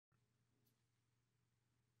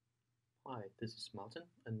Hi, this is Martin,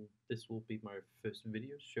 and this will be my first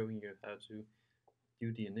video showing you how to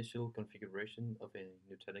do the initial configuration of a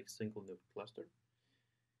Nutanix single node cluster.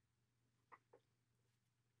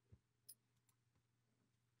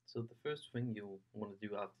 So the first thing you'll want to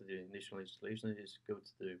do after the initial installation is go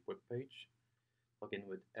to the web page, log in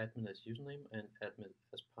with admin as username and admin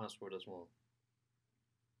as password as well.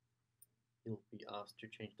 You'll be asked to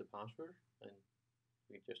change the password, and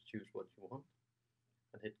you just choose what you want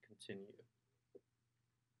and hit continue.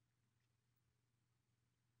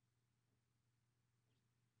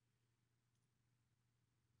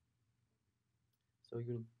 So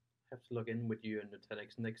you'll have to log in with your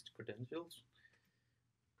Nutanix Next credentials.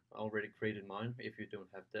 I already created mine. If you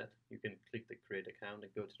don't have that, you can click the create account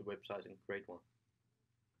and go to the website and create one.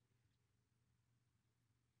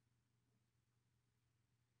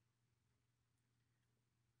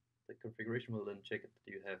 The configuration will then check that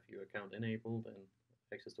you have your account enabled and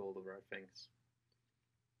access to all the right things.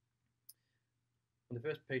 And the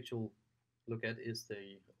first page you'll look at is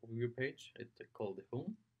the overview page. It's called the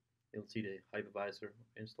home. You'll see the hypervisor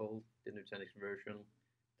installed, the Nutanix version,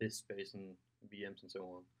 disk space and VMs and so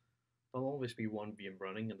on. There'll always be one VM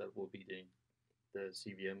running, and that will be the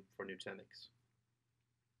CVM for Nutanix.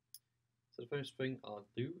 So the first thing I'll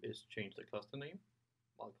do is change the cluster name.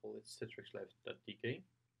 I'll call it citrixlabs.dk.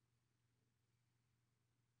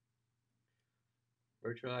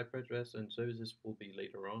 Virtual IP address and services will be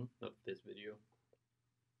later on, not this video.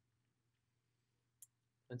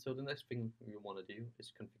 And so the next thing we want to do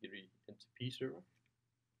is configure the NTP server.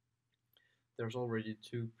 There's already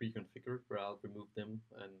two pre-configured, but I'll remove them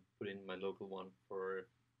and put in my local one for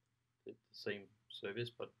the same service,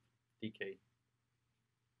 but DK.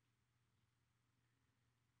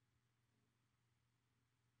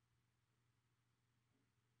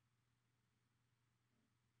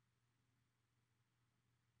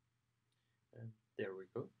 And there we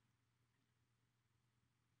go.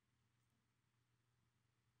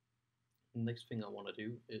 The next thing I want to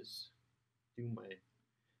do is do my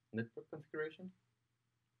network configuration.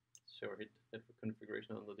 So I hit network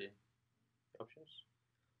configuration under the options.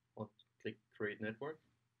 I'll click create network.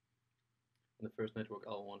 And the first network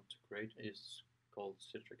I'll want to create is called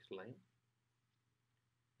Citrix LAN.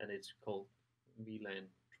 And it's called VLAN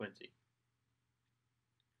 20.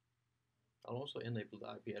 I'll also enable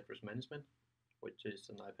the IP address management, which is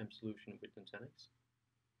an IPAM solution with Nutanix.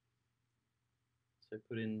 So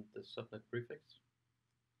put in the subnet prefix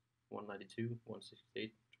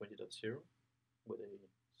 192.168.20.0 with a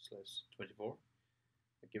 /24.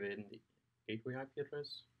 I give it in the gateway IP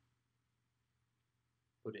address.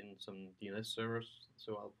 Put in some DNS servers,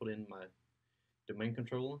 so I'll put in my domain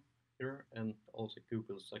controller here and also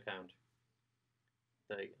Google's account.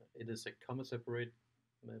 It is a comma separate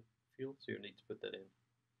field, so you need to put that in.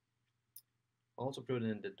 I'll also put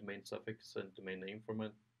in the domain suffix and domain name for my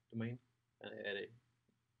domain and add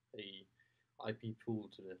a IP pool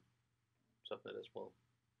to the subnet as well.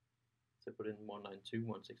 So put in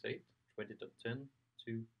 192.168.20.10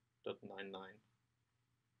 2.99.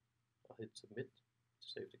 I'll hit submit to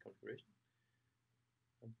save the configuration.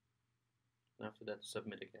 And after that,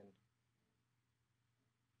 submit again.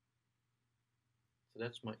 So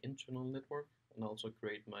that's my internal network, and also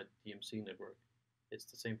create my DMC network. It's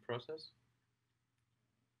the same process.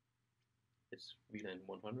 It's VLAN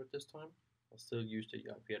 100 this time. I'll still use the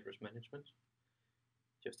IP address management.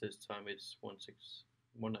 Just this time it's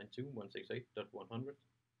 192.168.100,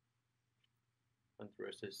 and the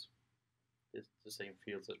rest is the same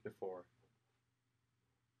fields as before.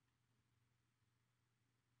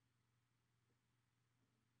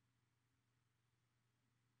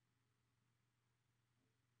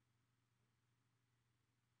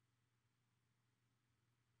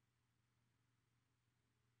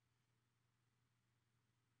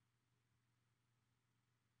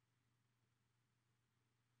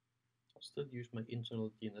 I'll still use my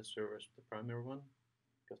internal DNS server as the primary one,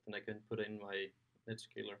 because then I can put in my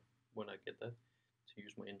netscaler when I get that to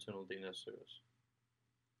use my internal DNS servers.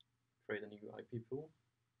 Create a new IP pool.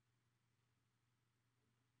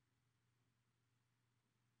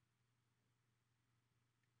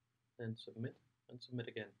 Then submit and submit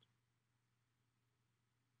again.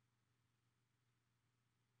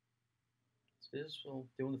 So this is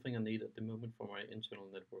the only thing I need at the moment for my internal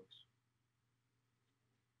networks.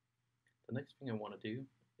 The next thing I want to do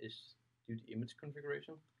is do the image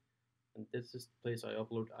configuration, and this is the place I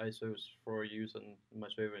upload ISOs for use on my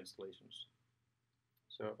server installations.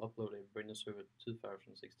 So I upload a Windows Server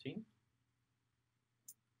 2016.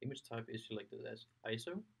 Image type is selected as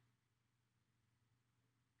ISO.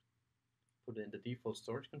 Put it in the default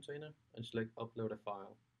storage container and select upload a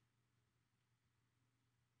file.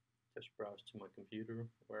 just browse to my computer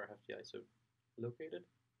where I have the ISO located.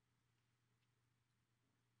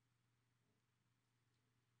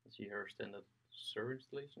 See here standard server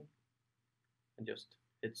installation and just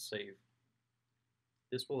hit save.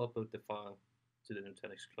 This will upload the file to the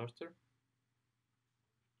Nutanix cluster.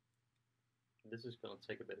 This is going to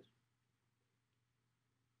take a bit.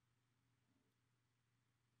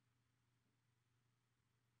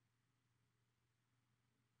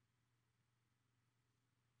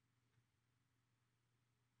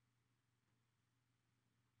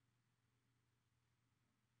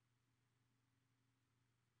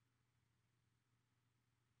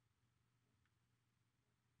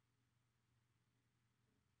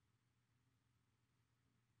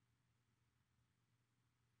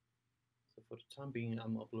 So for the time being,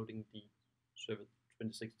 I'm uploading the server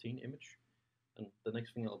 2016 image, and the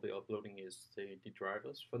next thing I'll be uploading is the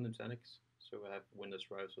drivers for Nutanix. So I have Windows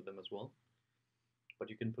drivers for them as well. But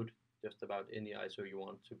you can put just about any ISO you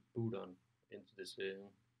want to boot on into this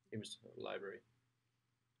image library.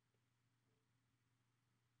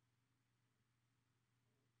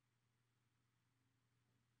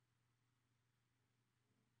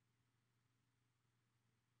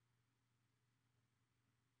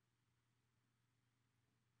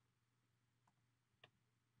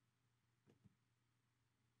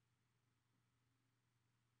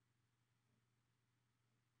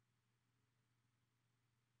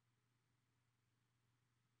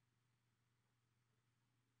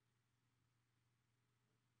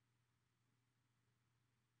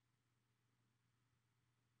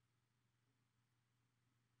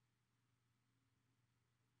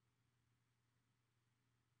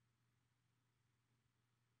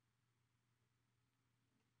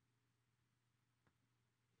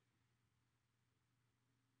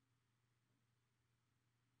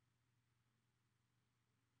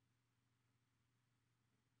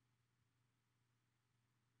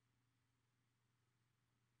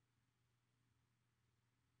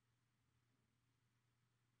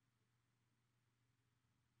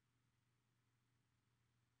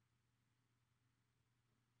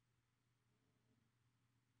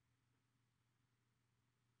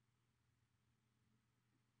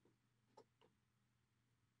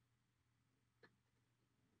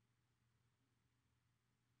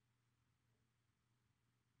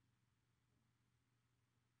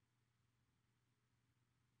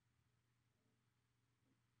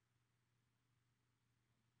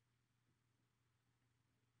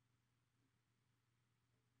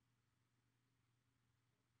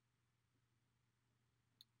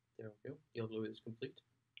 There we go. The upload is complete.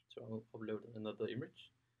 So I'll upload another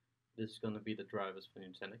image. This is going to be the drivers for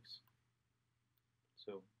Nutanix.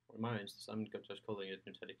 So in my instance, I'm just calling it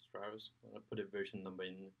Nutanix drivers. I'll put a version number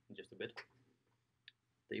in just a bit.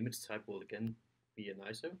 The image type will again be an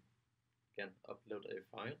ISO. Again, upload a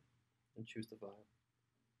file and choose the file.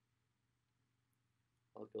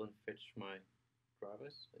 I'll go and fetch my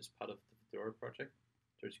drivers as part of the Fedora project.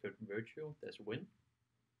 So it's called virtual, there's win.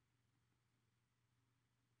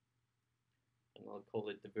 And I'll call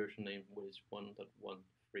it the version name, which is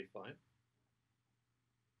 1.135,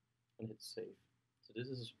 and hit save. So this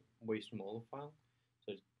is a way smaller file,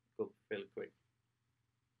 so it goes fairly quick.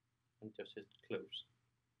 And just hit close.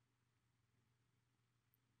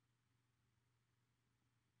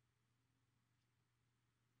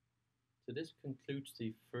 So this concludes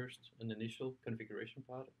the first and initial configuration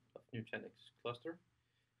part of Nutanix cluster.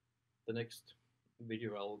 The next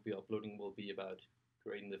video I will be uploading will be about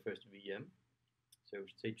creating the first VM. So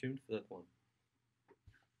stay tuned for that one.